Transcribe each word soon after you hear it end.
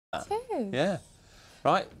Too. Yeah.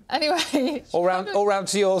 Right. Anyway. All round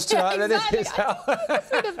to yours tonight, yeah, exactly. then, is it? I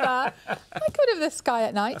could have that. I could have the Sky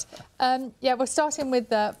at night. Yeah, we're starting with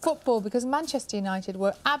football because Manchester United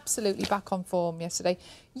were absolutely back on form yesterday.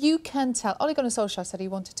 You can tell. Ole Gunnar Solskjaer said he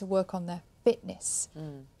wanted to work on their fitness.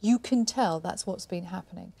 You can tell that's what's been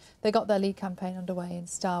happening. They got their league campaign underway in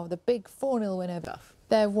style with a big 4-0 win over.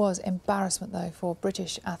 There was embarrassment, though, for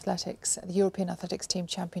British athletics, the European Athletics Team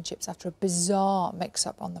Championships, after a bizarre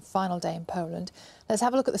mix-up on the final day in Poland. Let's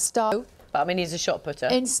have a look at the start. But, I mean, he's a shot putter.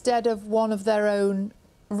 Instead of one of their own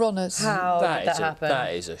runners. How did that happen?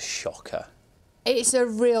 That is a shocker. It's a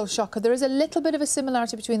real shocker. There is a little bit of a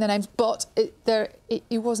similarity between their names, but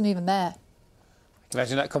he wasn't even there.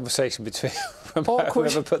 Imagine that conversation between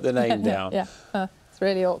whoever put the name down. Yeah, it's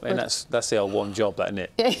really awkward. I mean, that's the old one job, that, isn't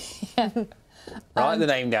it? Yeah. Write the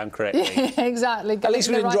name down correctly. Yeah, exactly. At least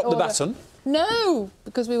we didn't drop the baton. No,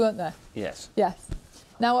 because we weren't there. Yes. Yes.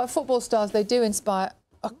 Now, at football stars, they do inspire,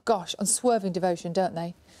 oh gosh, unswerving devotion, don't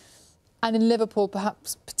they? And in Liverpool,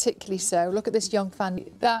 perhaps particularly so. Look at this young fan.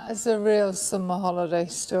 That's a real summer holiday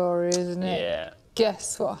story, isn't it? Yeah.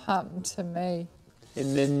 Guess what happened to me?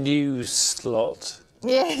 In the news slot.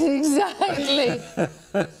 Yeah, exactly.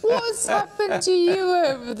 What's happened to you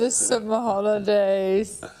over the summer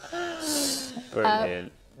holidays?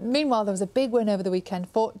 Brilliant. Meanwhile, there was a big win over the weekend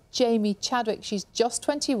for Jamie Chadwick. She's just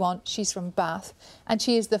 21, she's from Bath, and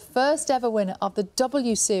she is the first ever winner of the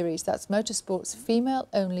W Series, that's Motorsport's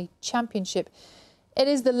female-only championship. It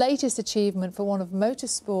is the latest achievement for one of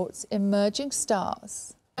motorsport's emerging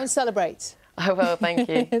stars. And celebrate. Oh, well, thank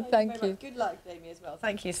you. Thank you. Good luck, Jamie, as well.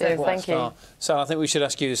 Thank you, Sue. Thank you. So I think we should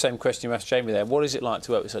ask you the same question you asked Jamie there. What is it like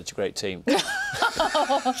to work with such a great team?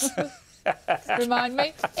 Remind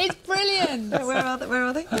me. It's brilliant. Where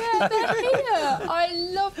are they? Yeah, they're here. I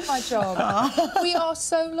love my job. We are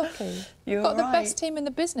so lucky. You're Got the right. best team in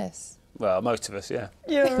the business. Well, most of us, yeah.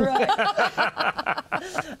 You're right.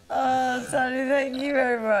 Oh, Sally, thank you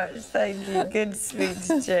very much. Thank you. Good to speak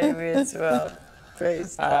to Jamie as well.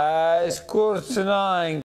 Praise. It's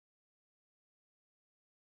 9:15.